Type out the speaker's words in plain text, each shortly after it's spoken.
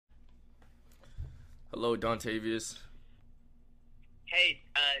Hello, Dontavius. Hey,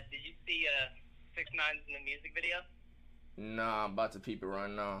 did you see 6ix9ine's in the music video? Nah, I'm about to peep it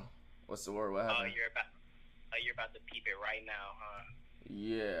right now. What's the word? What happened? You're about to peep it right now, huh?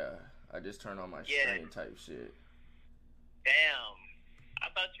 Yeah, I just turned on my stream type shit. Damn, I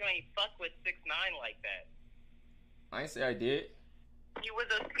thought you ain't fuck with 6ix9ine like that. I ain't say I did. He was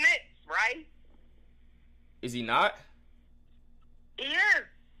a snitch, right? Is he not? He is.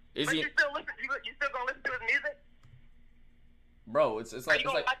 Is but he? You still gonna listen to his music? Bro, it's like are you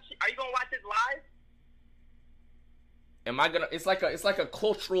gonna watch his live? Am I gonna? It's like a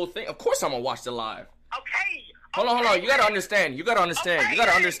cultural thing. Of course, I'm gonna watch the live. Okay. Hold on. You gotta understand.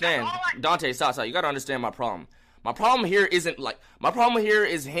 Okay, Dante, stop. You gotta understand my problem. My problem here isn't like my problem here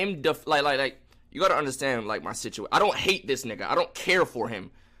is him. Like you gotta understand like my situation. I don't hate this nigga. I don't care for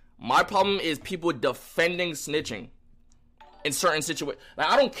him. My problem is people defending snitching in certain situations. Like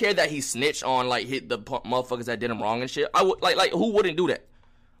I don't care that he snitched on like hit the motherfuckers that did him wrong and shit. I would like who wouldn't do that?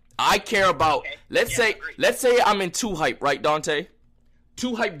 I care about. Let's say I'm in 2Hype, right, Dante?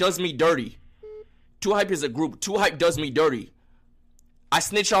 2Hype does me dirty. 2Hype is a group. 2Hype does me dirty. I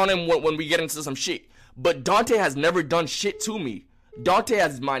snitch on him when we get into some shit. But Dante has never done shit to me. Dante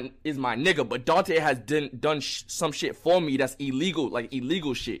is my nigga, but Dante has done some shit for me that's illegal, like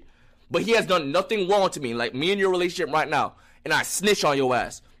illegal shit. But he has done nothing wrong to me. Like me and your relationship right now, and I snitch on your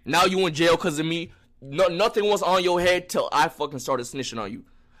ass. Now you in jail because of me. Nothing was on your head till I fucking started snitching on you.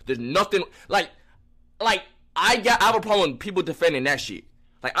 There's nothing like I have a problem with people defending that shit.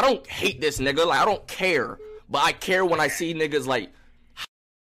 Like I don't hate this nigga. Like I don't care, but I care when I see niggas like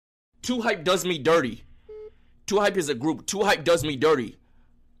 2Hype does me dirty. 2Hype is a group. 2Hype does me dirty.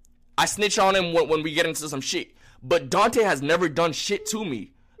 I snitch on him when we get into some shit. But Dante has never done shit to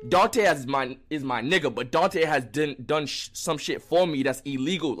me. Dante is my nigga, but Dante has done some shit for me that's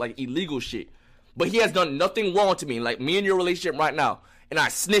illegal, like illegal shit. But he has done nothing wrong to me. Like me and your relationship right now, and I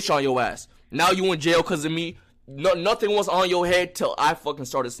snitch on your ass. Now you in jail because of me. Nothing was on your head till I fucking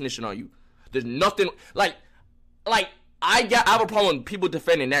started snitching on you. There's nothing like I have a problem with people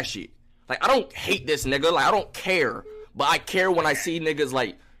defending that shit. Like I don't hate this nigga. Like I don't care, but I care when I see niggas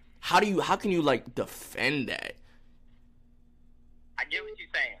like how can you like defend that? I get what you're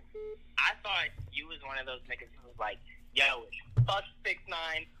saying. I thought you was one of those niggas who was like, yo, fuck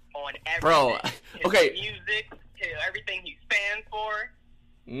 6ix9ine on everything. Bro, okay. His music, everything he stands for.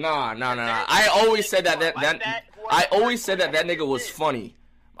 Nah. I always said that nigga was funny.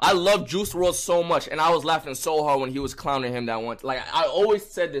 I love Juice WRLD so much, and I was laughing so hard when he was clowning him that one. Like I always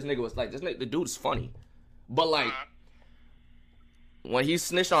said, this nigga was like, the dude's funny, but like when he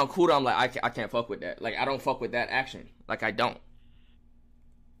snitched on Kuda, I'm like, I can't fuck with that. Like I don't fuck with that action. Like I don't.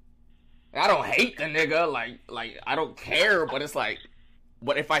 I don't hate the nigga. Like I don't care, but it's like,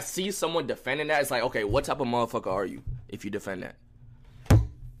 but if I see someone defending that, it's like, okay, what type of motherfucker are you if you defend that?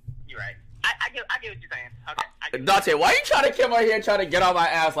 You're right. I get what you're saying. Okay. Dante, why you trying to come out here and try to get on my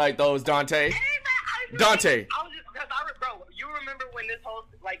ass like those, Dante? Hey, man, Dante. I was just because bro, you remember when this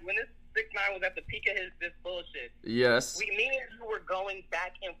 6ix9ine was at the peak of this bullshit? Yes. Me and you were going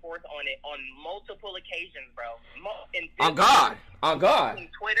back and forth on it on multiple occasions, bro. On God. On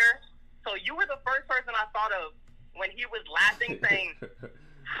Twitter. So you were the first person I thought of when he was laughing, saying,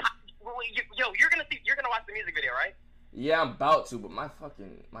 "Yo, you're gonna watch the music video, right?" Yeah, I'm about to, but my. Are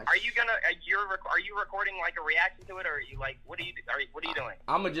you recording like a reaction to it, or are you like, what are you doing?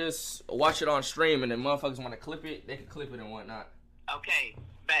 I'ma just watch it on stream, and then motherfuckers want to clip it, they can clip it and whatnot. Okay,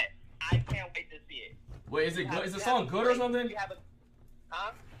 bet. I can't wait to see it. Wait, is it good? Is the song good or something?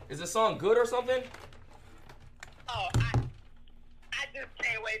 Huh? Is the song good or something? Oh, I just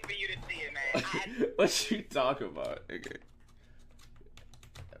can't wait for you to see it, man. What you talking about, nigga?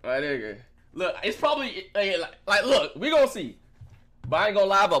 My nigga. Look, it's probably like look, we gonna see. But I ain't gonna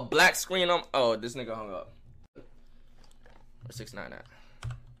lie, I have a black screen on. Oh, this nigga hung up. Where's 6ix9ine at?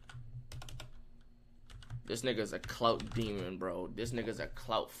 This nigga's a clout demon, bro. This nigga's a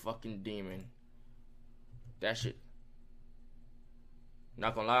clout fucking demon. That shit.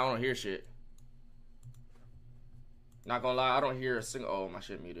 Not gonna lie, I don't hear shit. Not gonna lie, I don't hear a single. Oh, my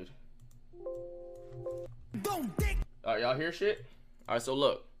shit muted. Y'all hear shit? Alright, so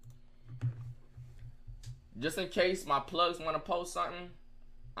look. Just in case my plugs want to post something,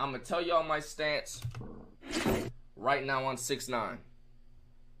 I'm going to tell y'all my stance right now on 6ix9ine.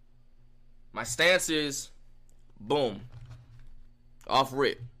 My stance is, boom, off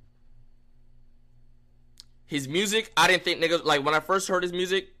rip. His music, I didn't think niggas, like when I first heard his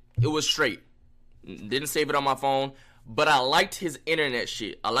music, it was straight. Didn't save it on my phone, but I liked his internet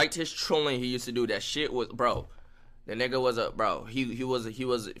shit. I liked his trolling he used to do. That shit was, bro, The nigga was a bro. He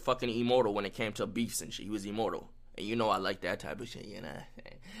was fucking immortal when it came to beefs and shit. He was immortal, and you know I like that type of shit. You know,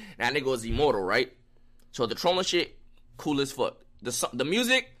 that nigga was immortal, right? So the trolling shit, cool as fuck. The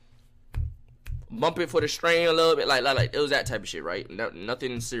music, bump it for the strain a little bit, like it was that type of shit, right?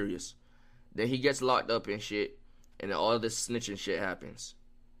 Nothing serious. Then he gets locked up and shit, and then all this snitching shit happens.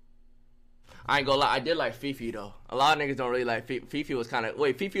 I ain't gonna lie, I did like Fifi though. A lot of niggas don't really like Fifi. Fifi was kind of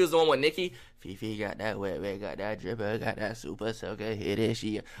Fifi was the one with Nicki. Fifi got that wet, got that dripper, got that super soaker, hit it,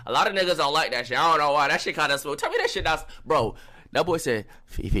 she. A lot of niggas don't like that shit. I don't know why. That shit kind of smooth. Tell me that shit that's bro. That boy said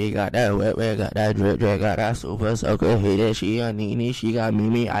Fifi got that wet, got that drip, got that super soaker, hit it, she a Nene, she got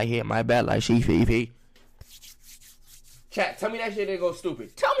Mimi. I hit my back like she Fifi. Chat, tell me that shit didn't go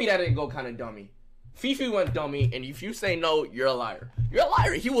stupid. Tell me that didn't go kind of dummy. Fifi went dummy, and if you say no, you're a liar. You're a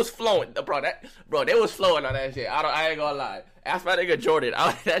liar. He was flowing, bro. They was flowing on that shit. I ain't gonna lie. Ask my nigga Jordan.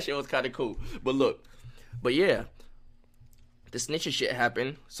 That shit was kind of cool. But yeah, the snitching shit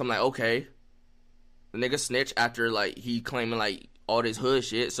happened. So I'm like, okay, the nigga snitched after like he claiming like all this hood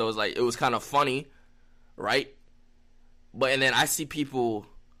shit. So it was kind of funny, right? But and then I see people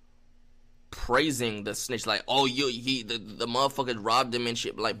praising the snitch, like, oh, the motherfuckers robbed him and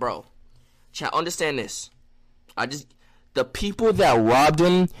shit. Like, bro. Chat, understand this. The people that robbed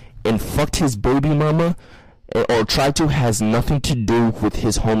him and fucked his baby mama or tried to has nothing to do with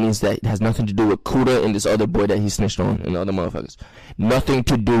his homies. That has nothing to do with Kuda and this other boy that he snitched on and the other motherfuckers. Nothing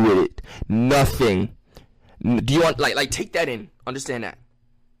to do with it. Nothing. Do you want like take that in? Understand that.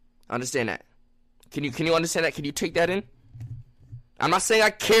 Understand that. Can you understand that? Can you take that in? I'm not saying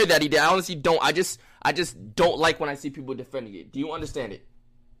I care that he did. I honestly don't. I just don't like when I see people defending it. Do you understand it?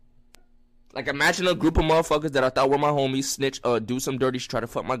 Like, imagine a group of motherfuckers that I thought were my homies snitch, do some dirty shit, try to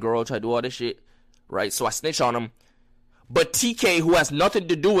fuck my girl, try to do all this shit, right? So I snitch on them. But TK, who has nothing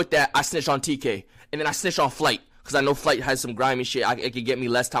to do with that, I snitch on TK. And then I snitch on Flight, because I know Flight has some grimy shit. It could get me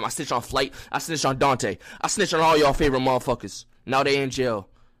less time. I snitch on Flight. I snitch on Dante. I snitch on all y'all favorite motherfuckers. Now they in jail.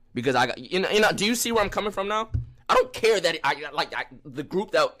 Because I got, you know, do you see where I'm coming from now? I don't care that, the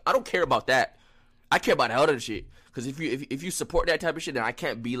group that, I don't care about that. I care about the other shit. Because if you support that type of shit, then I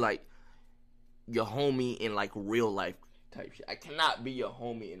can't be like, your homie in like real life type shit. I cannot be your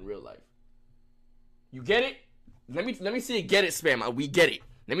homie in real life. You get it? Let me see it. Get it, spam. We get it.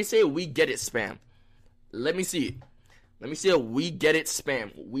 Let me say it. We get it, spam. Let me see it. Let me see it. We get it,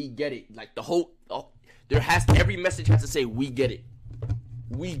 spam. We get it. Like the whole. Every message has to say we get it.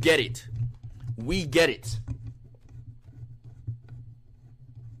 We get it. We get it.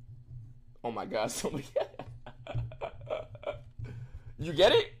 Oh my God! Somebody. You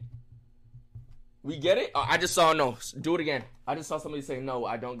get it? We get it? I just saw no. Do it again. I just saw somebody say no,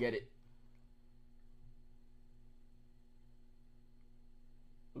 I don't get it.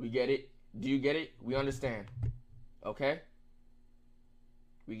 We get it. Do you get it? We understand. Okay?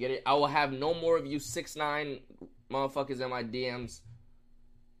 We get it. I will have no more of you 6ix9ine motherfuckers in my DMs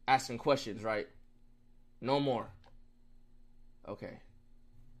asking questions, right? No more. Okay.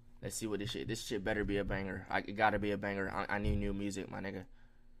 Let's see what this shit better be a banger. It gotta be a banger. I need new music, my nigga.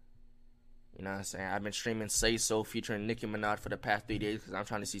 You know what I'm saying? I've been streaming Say So featuring Nicki Minaj for the past 3 days because I'm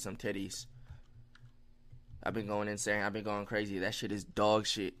trying to see some titties. I've been going insane. I've been going crazy. That shit is dog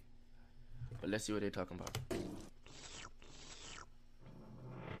shit. But let's see what they're talking about.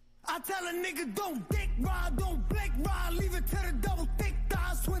 I tell a nigga don't dick ride, don't blick ride, leave it to the double thick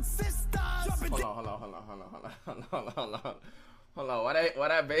thighs, twin sisters. Hold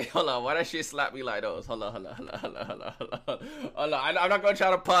on. Why that shit slap me like those? Hold on. I'm not gonna try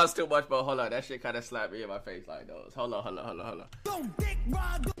to pause too much, but hold on. That shit kind of slapped me in my face like those. Hold on. Don't dick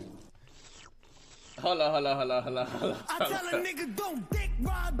ride. Hold on. I tell a nigga don't dick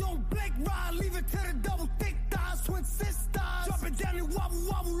ride, don't blick ride, leave it to the double thick thighs, twin sisters. Drop it down and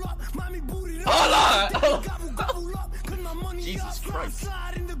wobble up, mommy booty up. Hold on. Gobble up, cause my money Jesus up. Christ.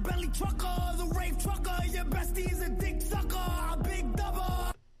 Slide in the belly trucker, the rave trucker, your bestie is a dick sucker, big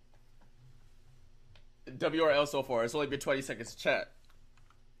double. WRL so far. It's only been 20 seconds to chat.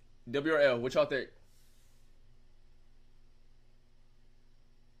 WRL, what y'all think?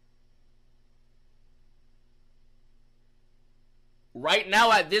 Right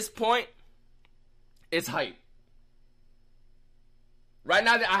now, at this point, it's hype. Right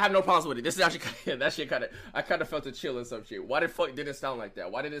now, I have no problems with it. This is actually that shit kind of. I kind of felt a chill and some shit. Why the fuck did it sound like that?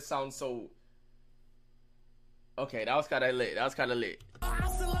 Why did it sound so? Okay, that was kind of lit. Oh, that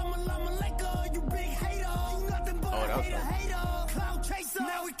was fun. Cloud chaser.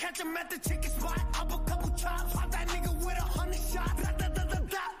 Now we catch him at the chicken spot. Up a couple chops. Pop that nigga with 100 shots.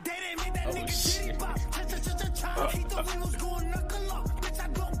 They didn't make that nigga shitty bop. Keep the windows going knuckle up. Bitch, I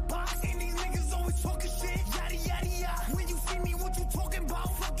don't box. And these niggas always talking shit. Yaddy, yaddy,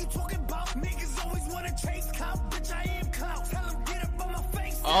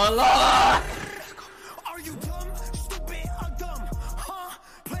 Allah! Are you dumb, stupid, or dumb? Huh?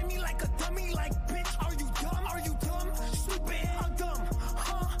 Play me like a dummy, like bitch. Are you dumb? Are you dumb, stupid, or dumb?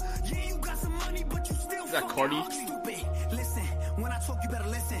 Huh? Yeah, you got some money, but you still Is that Cardi? stupid. Listen, when I talk, you better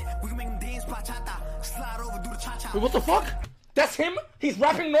listen. We can make them dance bachata, slide over, do the cha-cha. Wait, what the fuck? That's him? He's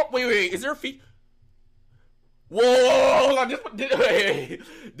rapping. No, wait. Is there a feat? Whoa! Hold on. Did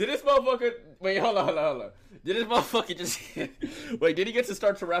this motherfucker? Wait, hold on. Did this motherfucker just? Wait, did he get to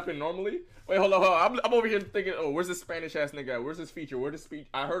start to rapping normally? Wait, hold on. I'm over here thinking, oh, where's this Spanish ass nigga at? Where's his feature? Where's his speech?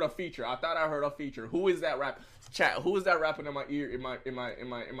 I heard a feature. I thought I heard a feature. Who is that rap? Chat. Who is that rapping in my ear? In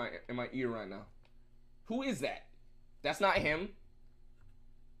my ear right now? Who is that? That's not him.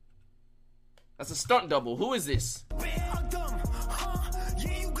 That's a stunt double. Who is this?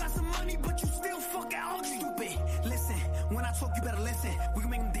 When I talk, you better listen. We can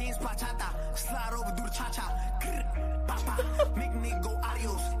make them dance bachata, slide over, do the cha-cha. Papa, make nigga go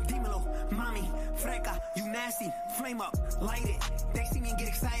adios, dímelo, mami, freca, you nasty, flame up, light it. They see me and get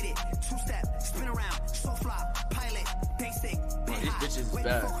excited. Two-step, spin around, so fly, pilot, they stick, they these hot. bitches is Wait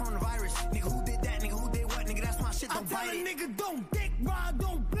bad. before coronavirus. Nigga, who did that? Nigga, who did what? Nigga, that's my shit, don't bite it. Nigga, don't dick ride,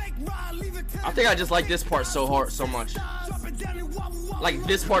 don't blink ride, leave it to I think I just like this part so hard, so much. Like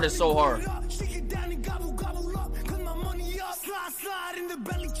this part is so hard.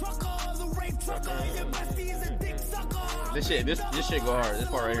 This shit go hard. This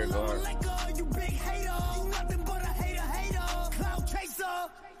part right here go hard.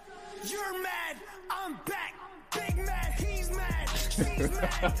 You're mad, I'm back. Big mad, he's mad, she's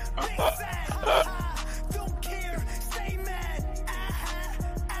mad, big sad. Don't care, stay mad.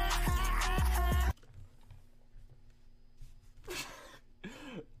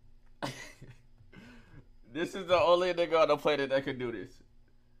 This is the only nigga on the planet that can do this.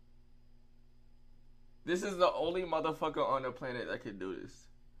 This is the only motherfucker on the planet that can do this.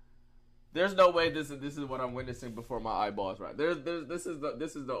 There's no way this is what I'm witnessing before my eyeballs, right? This is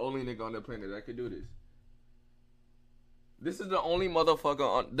the only nigga on the planet that can do this. This is the only motherfucker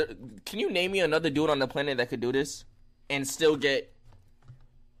on. Can you name me another dude on the planet that could do this and still get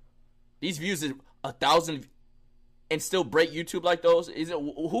these views is 1,000 and still break YouTube like those? Is it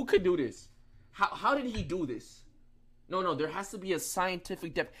who could do this? How did he do this? No, there has to be a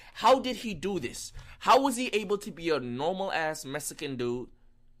scientific depth. How did he do this? How was he able to be a normal ass Mexican dude?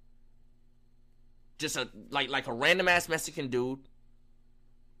 Just like a random ass Mexican dude.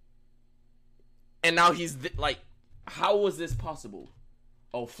 And now he's like, how was this possible?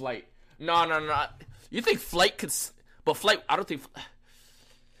 Oh, Flight. No. You think Flight could, but Flight, I don't think,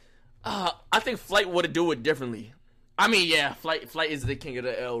 I think Flight would do it differently. I mean, yeah, Flight is the king of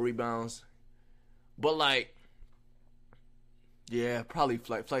the L rebounds. But like, yeah, probably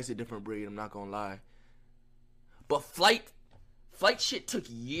Flight's a different breed, I'm not gonna lie. But Flight shit took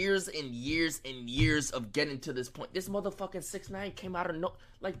years and years and years of getting to this point. This motherfucking 6ix9ine came out of no,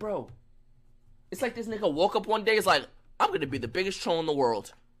 like, bro. It's like this nigga woke up one day, it's like, I'm gonna be the biggest troll in the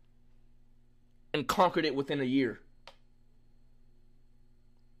world. And conquered it within a year.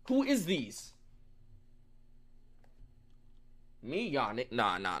 Who is these? Me, y'all,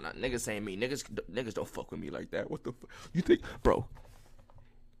 nah. Niggas ain't me. Niggas don't fuck with me like that. What the fuck? You think, bro?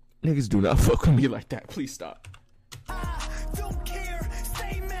 Niggas do not fuck with me like that. Please stop. Don't care,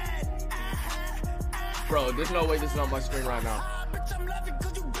 stay mad. Bro, there's no way this is on my screen right now. Bitch, I'm laughing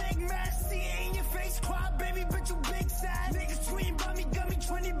 'cause you big mad. See it in your face, cry, baby, bitch, you big sad. Niggas tweeting about me, got me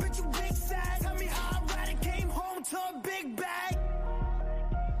 20, bitch, you big sad. Tell me how I ride it, came home to a big bag.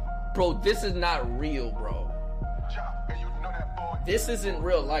 Bro, this is not real, bro. This isn't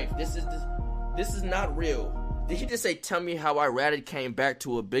real life. This is not real. Did he just say, tell me how I ratted came back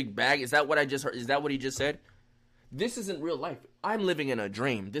to a big bag? Is that what I just heard? Is that what he just said? This isn't real life. I'm living in a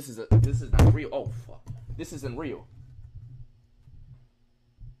dream. This is not real. Oh, fuck. This isn't real.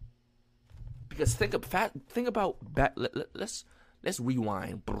 Because think about let's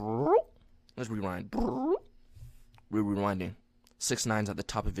rewind. Let's rewind. We're rewinding. 6ix9ine's at the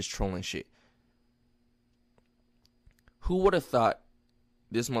top of his trolling shit. Who would have thought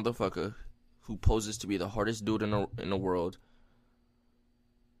this motherfucker who poses to be the hardest dude in the world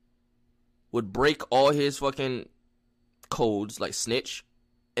would break all his fucking codes like snitch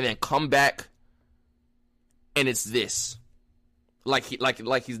and then come back and it's this. Like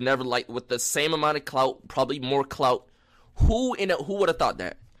he's never, like, with the same amount of clout, probably more clout. Who would have thought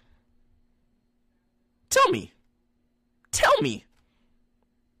that? Tell me.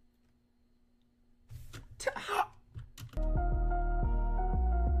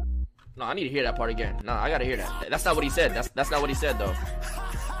 No, I need to hear that part again. No, I gotta hear that. That's not what he said. That's not what he said, though.